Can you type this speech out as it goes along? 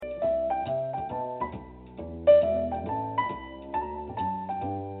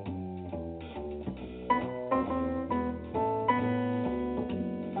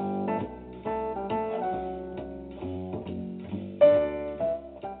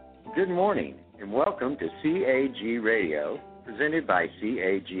Good morning, and welcome to CAG Radio, presented by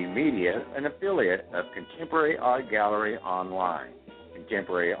CAG Media, an affiliate of Contemporary Art Gallery Online.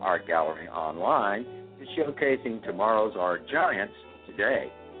 Contemporary Art Gallery Online is showcasing tomorrow's art giants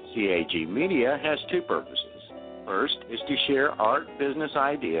today. CAG Media has two purposes. First is to share art business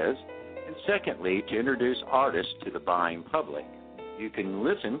ideas, and secondly, to introduce artists to the buying public. You can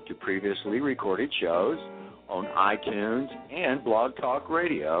listen to previously recorded shows on iTunes and Blog Talk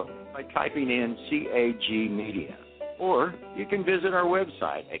Radio by typing in CAG Media. Or you can visit our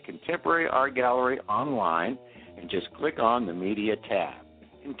website at Contemporary Art Gallery Online and just click on the Media tab.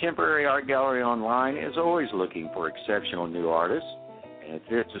 Contemporary Art Gallery Online is always looking for exceptional new artists, and if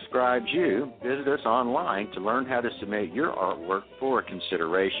this describes you, visit us online to learn how to submit your artwork for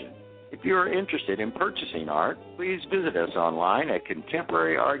consideration. If you are interested in purchasing art, please visit us online at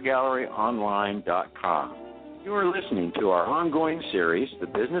contemporaryartgalleryonline.com. You are listening to our ongoing series, The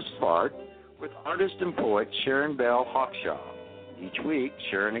Business of Art, with artist and poet Sharon Hawkshawe. Each week,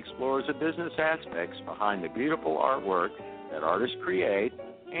 Sharon explores the business aspects behind the beautiful artwork that artists create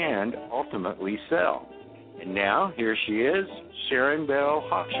and ultimately sell. And now, here she is, Sharon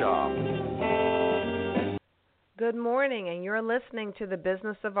Hawkshawe. Good morning, and you're listening to The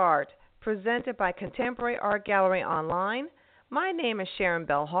Business of Art, presented by Contemporary Art Gallery Online. My name is Sharon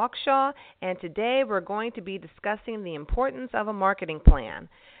Hawkshawe, and today we're going to be discussing the importance of a marketing plan.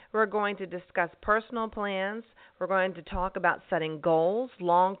 We're going to discuss personal plans. We're going to talk about setting goals,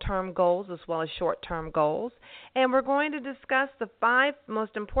 long-term goals as well as short-term goals. And we're going to discuss the 5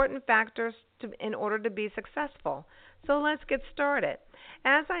 most important factors in order to be successful. So let's get started.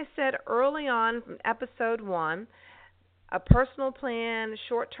 As I said early on from episode 1, a personal plan,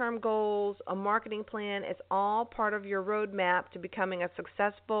 short-term goals, a marketing plan is all part of your roadmap to becoming a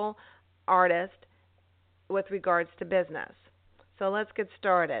successful artist with regards to business. So let's get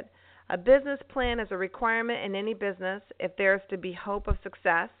started. A business plan is a requirement in any business if there is to be hope of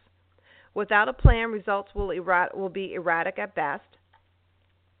success. Without a plan, results will be erratic at best.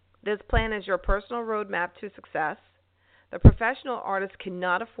 This plan is your personal roadmap to success. The professional artist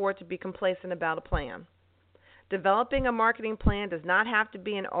cannot afford to be complacent about a plan. Developing a marketing plan does not have to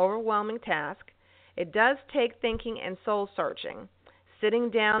be an overwhelming task. It does take thinking and soul searching, sitting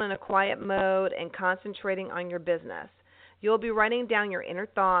down in a quiet mode and concentrating on your business. You'll be writing down your inner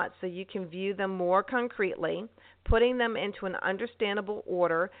thoughts so you can view them more concretely, putting them into an understandable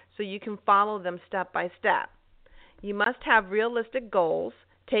order so you can follow them step by step. You must have realistic goals,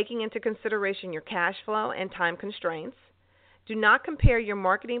 taking into consideration your cash flow and time constraints. Do not compare your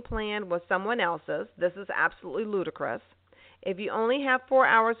marketing plan with someone else's. This is absolutely ludicrous. If you only have 4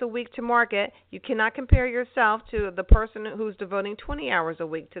 hours a week to market, you cannot compare yourself to the person who's devoting 20 hours a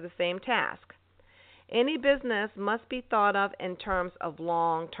week to the same task. Any business must be thought of in terms of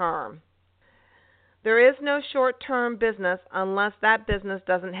long term. There is no short-term business unless that business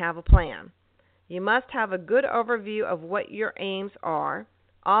doesn't have a plan. You must have a good overview of what your aims are.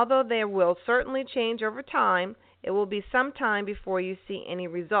 Although they will certainly change over time, it will be some time before you see any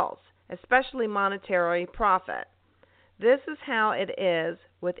results, especially monetary profit. This is how it is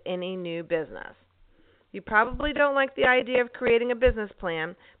with any new business. You probably don't like the idea of creating a business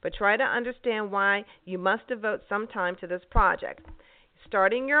plan, but try to understand why you must devote some time to this project.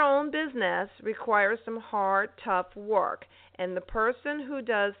 Starting your own business requires some hard, tough work, and the person who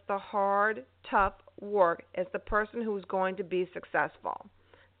does the hard, tough work is the person who is going to be successful.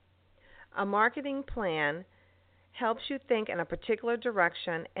 A marketing plan helps you think in a particular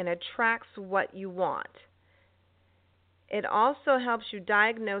direction and attracts what you want. It also helps you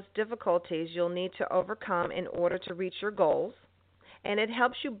diagnose difficulties you'll need to overcome in order to reach your goals, and it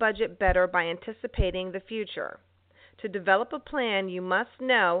helps you budget better by anticipating the future. To develop a plan, you must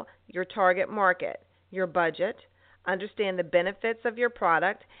know your target market, your budget, understand the benefits of your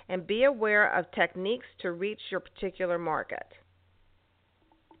product, and be aware of techniques to reach your particular market.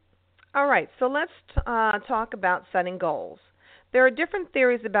 All right, so let's talk about setting goals. There are different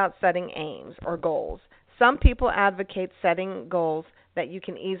theories about setting aims or goals. Some people advocate setting goals that you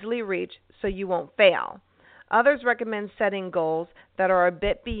can easily reach so you won't fail. Others recommend setting goals that are a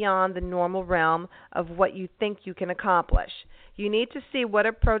bit beyond the normal realm of what you think you can accomplish. You need to see what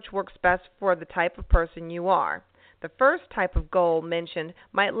approach works best for the type of person you are. The first type of goal mentioned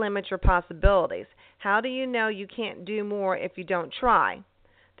might limit your possibilities. How do you know you can't do more if you don't try?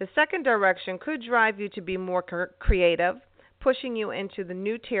 The second direction could drive you to be more creative, pushing you into the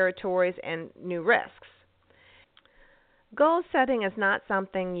new territories and new risks. Goal setting is not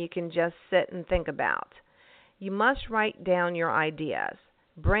something you can just sit and think about. You must write down your ideas.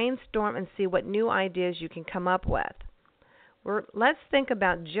 Brainstorm and see what new ideas you can come up with. Let's think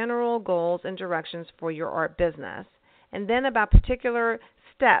about general goals and directions for your art business, and then about particular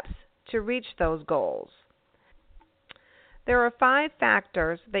steps to reach those goals. There are 5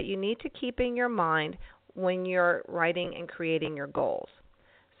 factors that you need to keep in your mind when you're writing and creating your goals.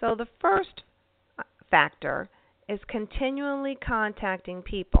 So the first factor is continually contacting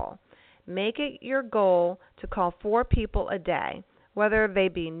people. Make it your goal to call 4 people a day, whether they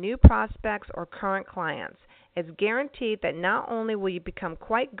be new prospects or current clients. It's guaranteed that not only will you become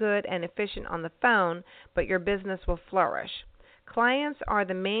quite good and efficient on the phone, but your business will flourish. Clients are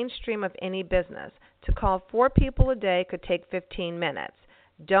the mainstream of any business. To call 4 people a day could take 15 minutes.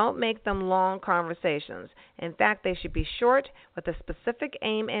 Don't make them long conversations. In fact, they should be short with a specific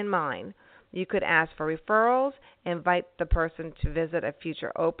aim in mind. You could ask for referrals, invite the person to visit a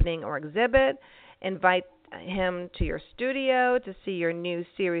future opening or exhibit, invite him to your studio to see your new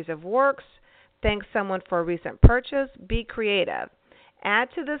series of works, thank someone for a recent purchase. Be creative. Add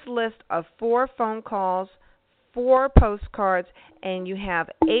to this list of 4 phone calls, 4 postcards, and you have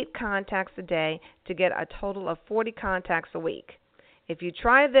 8 contacts a day to get a total of 40 contacts a week. If you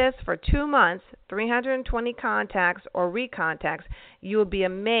try this for 2 months, 320 contacts or recontacts, you will be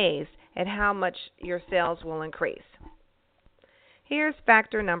amazed at how much your sales will increase. Here's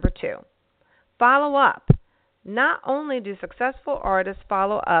factor number 2. Follow up. Not only do successful artists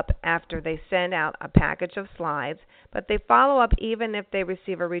follow up after they send out a package of slides, but they follow up even if they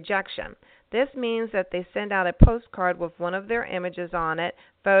receive a rejection. This means that they send out a postcard with one of their images on it,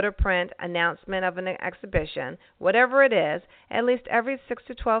 photo print, announcement of an exhibition, whatever it is, at least every 6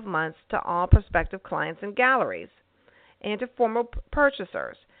 to 12 months to all prospective clients and galleries, and to former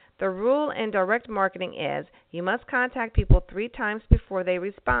purchasers. The rule in direct marketing is you must contact people 3 times before they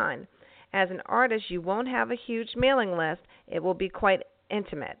respond. As an artist, you won't have a huge mailing list. It will be quite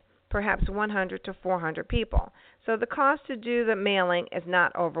intimate, perhaps 100 to 400 people. So the cost to do the mailing is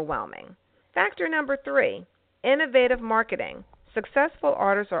not overwhelming. Factor number 3, innovative marketing. Successful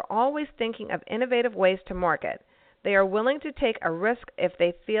artists are always thinking of innovative ways to market. They are willing to take a risk if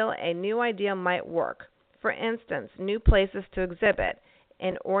they feel a new idea might work. For instance, new places to exhibit,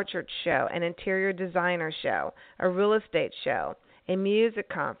 an orchard show, an interior designer show, a real estate show, a music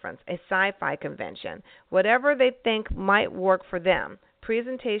conference, a sci-fi convention, whatever they think might work for them.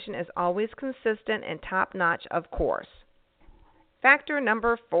 Presentation is always consistent and top-notch, of course. Factor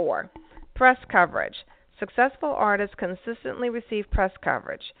number 4, press coverage. Successful artists consistently receive press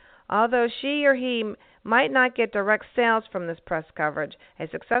coverage. Although she or he might not get direct sales from this press coverage, a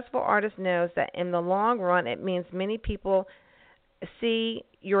successful artist knows that in the long run it means many people see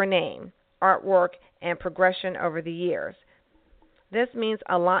your name, artwork, and progression over the years. This means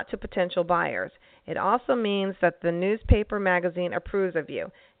a lot to potential buyers. It also means that the newspaper magazine approves of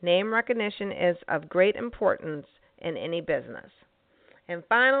you. Name recognition is of great importance in any business. And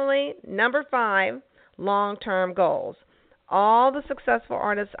finally, number 5, long-term goals. All the successful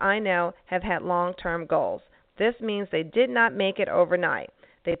artists I know have had long-term goals. This means they did not make it overnight.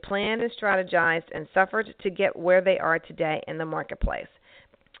 They planned and strategized and suffered to get where they are today in the marketplace.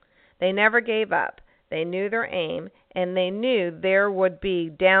 They never gave up. They knew their aim, and they knew there would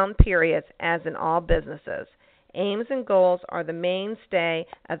be down periods, as in all businesses. Aims and goals are the mainstay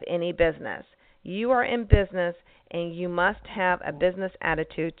of any business. You are in business, and you must have a business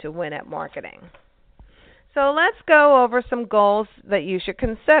attitude to win at marketing. So let's go over some goals that you should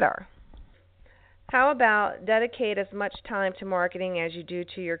consider. How about dedicate as much time to marketing as you do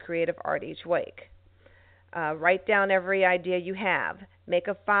to your creative art each week? Write down every idea you have. Make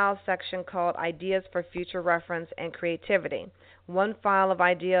a file section called Ideas for Future Reference and Creativity. 1 file of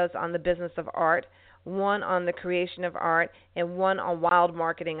ideas on the business of art, 1 on the creation of art, and 1 on wild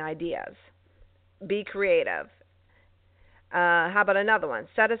marketing ideas. Be creative. How about another one?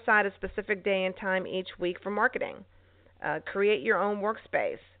 Set aside a specific day and time each week for marketing. Create your own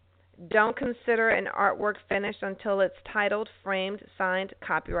workspace. Don't consider an artwork finished until it's titled, framed, signed,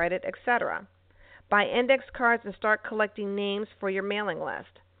 copyrighted, etc. Buy index cards and start collecting names for your mailing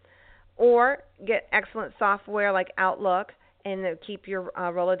list. Or get excellent software like Outlook and keep your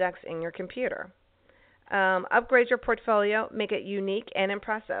Rolodex in your computer. Upgrade your portfolio. Make it unique and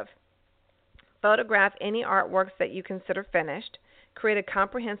impressive. Photograph any artworks that you consider finished. Create a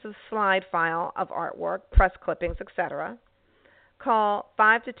comprehensive slide file of artwork, press clippings, etc. Call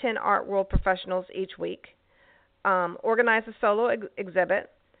 5 to 10 art world professionals each week. Organize a solo exhibit.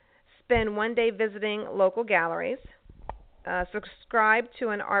 Spend 1 day visiting local galleries. Subscribe to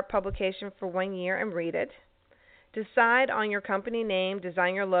an art publication for 1 year and read it. Decide on your company name,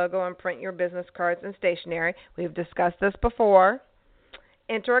 design your logo, and print your business cards and stationery. We've discussed this before.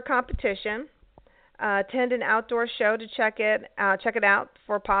 Enter a competition. Attend an outdoor show to check it out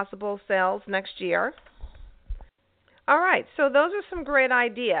for possible sales next year. All right, so those are some great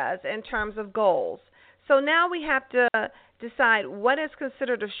ideas in terms of goals. So now we have to decide what is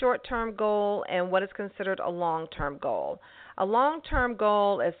considered a short-term goal and what is considered a long-term goal. A long-term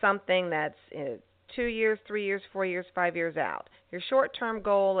goal is something that's 2 years, 3 years, 4 years, 5 years out. Your short-term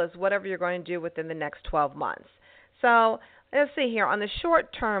goal is whatever you're going to do within the next 12 months. So let's see here. On the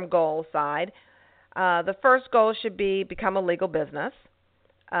short-term goal side, the first goal should be become a legal business.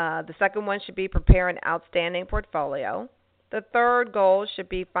 The second one should be prepare an outstanding portfolio. The third goal should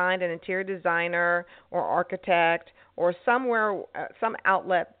be find an interior designer or architect or some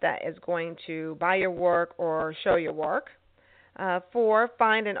outlet that is going to buy your work or show your work. 4,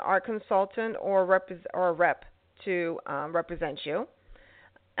 find an art consultant or a rep to represent you.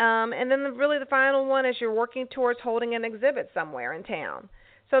 And then the final one is you're working towards holding an exhibit somewhere in town.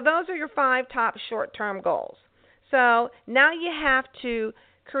 So those are your 5 top short-term goals. So now you have to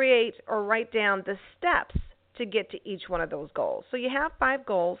create or write down the steps to get to each one of those goals. So you have 5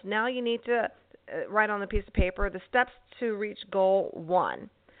 goals. Now you need to write on a piece of paper the steps to reach goal 1.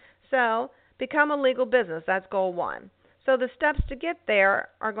 So become a legal business. That's goal 1. So the steps to get there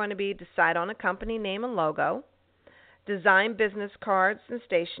are going to be decide on a company name and logo, design business cards and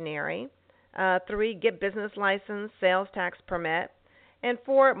stationery, 3, get business license, sales tax permit, and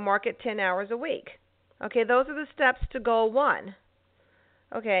 4, market 10 hours a week. Okay, those are the steps to goal 1.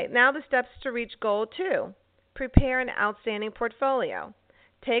 Okay, now the steps to reach goal 2. Prepare an outstanding portfolio.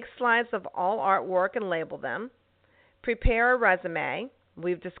 Take slides of all artwork and label them. Prepare a resume.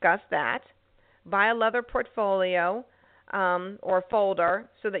 We've discussed that. Buy a leather portfolio or folder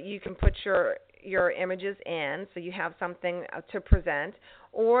so that you can put your images in so you have something to present.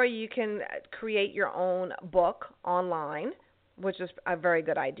 Or you can create your own book online, which is a very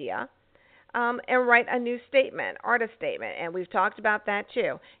good idea. And write a new statement, artist statement. And we've talked about that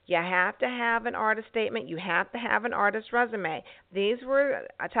too. You have to have an artist statement. You have to have an artist resume. These were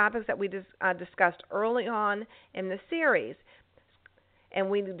topics that we discussed early on in the series. And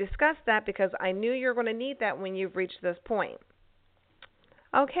we discussed that because I knew you're going to need that when you've reached this point.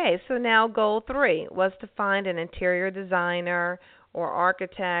 Okay, so now goal 3 was to find an interior designer or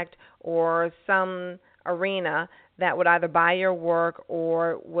architect or some arena that would either buy your work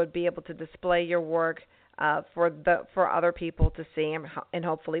or would be able to display your work for other people to see and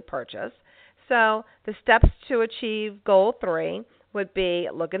hopefully purchase. So the steps to achieve goal 3 would be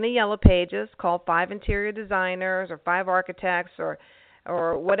look in the yellow pages, call 5 interior designers or 5 architects or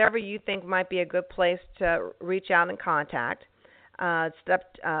whatever you think might be a good place to reach out and contact.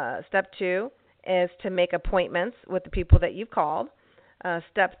 Step 2 is to make appointments with the people that you've called.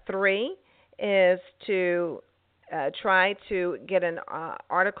 Step 3 is to try to get an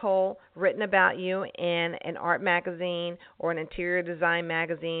article written about you in an art magazine or an interior design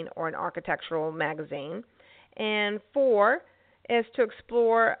magazine or an architectural magazine. And 4 is to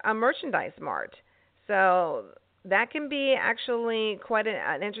explore a merchandise mart. So that can be actually quite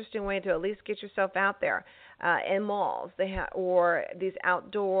an interesting way to at least get yourself out there in malls or these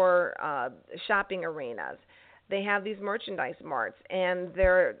outdoor shopping arenas. They have these merchandise marts, and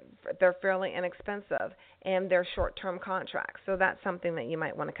they're fairly inexpensive, and they're short-term contracts. So that's something that you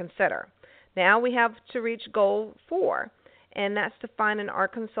might want to consider. Now we have to reach goal 4, and that's to find an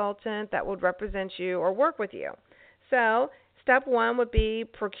art consultant that would represent you or work with you. So step 1 would be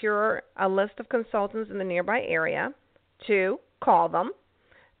procure a list of consultants in the nearby area. 2, call them.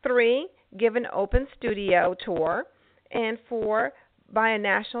 3, give an open studio tour. And 4, buy a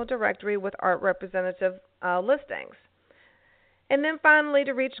national directory with art representative listings. And then finally,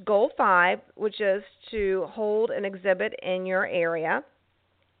 to reach goal 5, which is to hold an exhibit in your area.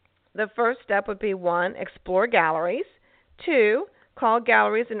 The first step would be 1, explore galleries. 2, call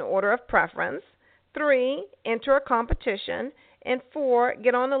galleries in order of preference. 3, enter a competition. And 4,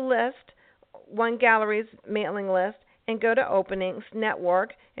 get on a list, one gallery's mailing list, and go to openings,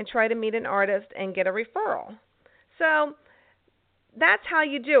 network, and try to meet an artist and get a referral. So that's how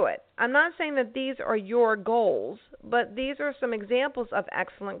you do it. I'm not saying that these are your goals, but these are some examples of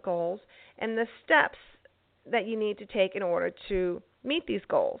excellent goals and the steps that you need to take in order to meet these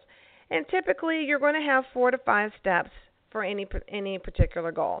goals. And typically, you're going to have 4 to 5 steps for any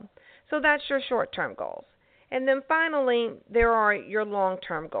particular goal. So that's your short-term goals. And then finally, there are your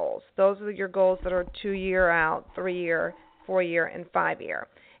long-term goals. Those are your goals that are 2-year out, 3-year, 4-year, and 5-year.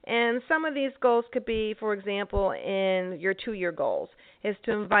 And some of these goals could be, for example, in your 2-year goals, is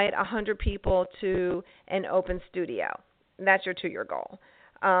to invite 100 people to an open studio. That's your 2-year goal.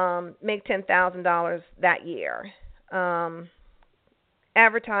 Make $10,000 that year.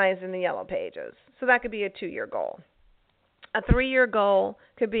 Advertise in the yellow pages. So that could be a 2-year goal. A 3-year goal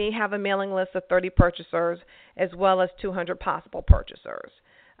could be have a mailing list of 30 purchasers as well as 200 possible purchasers.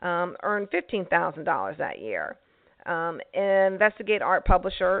 Earn $15,000 that year. Investigate art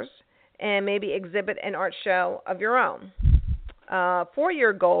publishers and maybe exhibit an art show of your own.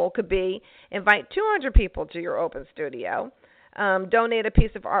 4-year goal could be invite 200 people to your open studio. Donate a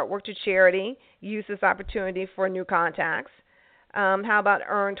piece of artwork to charity. Use this opportunity for new contacts. How about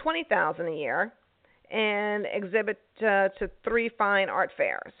earn $20,000 a year and exhibit to 3 fine art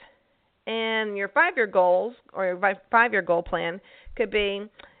fairs? And your 5-year goals or your 5-year goal plan could be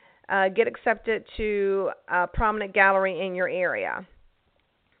get accepted to a prominent gallery in your area.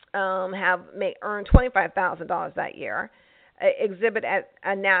 Earn $25,000 that year. Exhibit at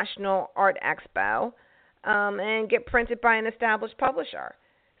a national art expo. And get printed by an established publisher.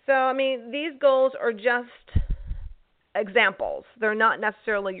 So, I mean, these goals are just examples. They're not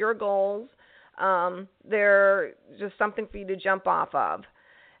necessarily your goals. They're just something for you to jump off of.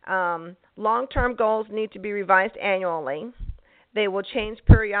 Long-term goals need to be revised annually. They will change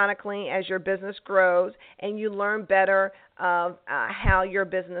periodically as your business grows and you learn better of how your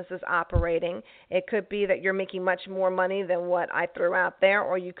business is operating. It could be that you're making much more money than what I threw out there,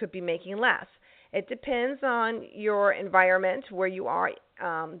 or you could be making less. It depends on your environment, where you are,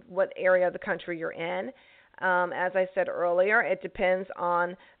 what area of the country you're in. As I said earlier, it depends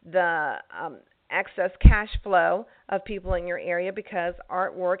on the excess cash flow of people in your area, because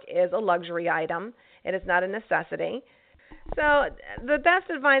artwork is a luxury item. It is not a necessity. So the best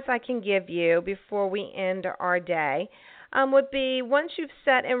advice I can give you before we end our day would be, once you've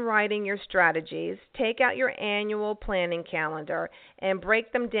set in writing your strategies, take out your annual planning calendar and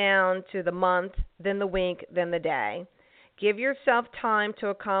break them down to the month, then the week, then the day. Give yourself time to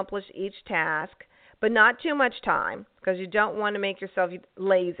accomplish each task, but not too much time, because you don't want to make yourself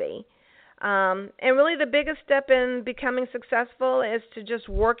lazy. And really the biggest step in becoming successful is to just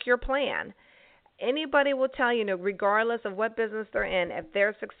work your plan. Anybody will tell you, regardless of what business they're in, if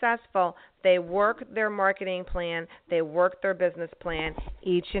they're successful, they work their marketing plan, they work their business plan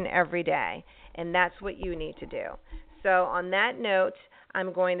each and every day. And that's what you need to do. So on that note,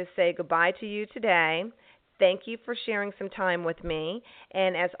 I'm going to say goodbye to you today. Thank you for sharing some time with me.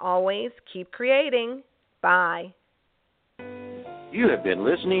 And as always, keep creating. Bye. You have been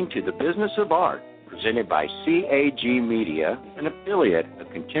listening to The Business of Art, presented by CAG Media, an affiliate of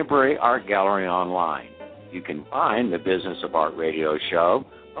Contemporary Art Gallery Online. You can find the Business of Art radio show,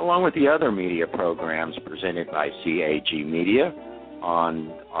 along with the other media programs presented by CAG Media,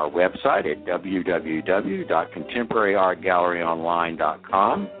 on our website at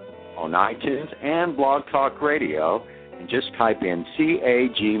www.contemporaryartgalleryonline.com, on iTunes and Blog Talk Radio, and just type in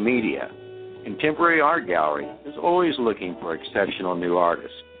CAG Media. Contemporary Art Gallery is always looking for exceptional new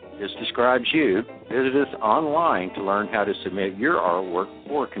artists. This describes you. Visit us online to learn how to submit your artwork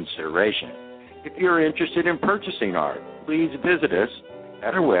for consideration. If you're interested in purchasing art, please visit us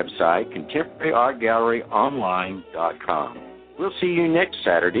at our website, contemporaryartgalleryonline.com. We'll see you next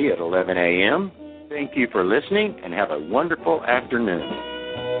Saturday at 11 a.m. Thank you for listening, and have a wonderful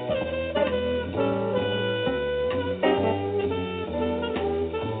afternoon.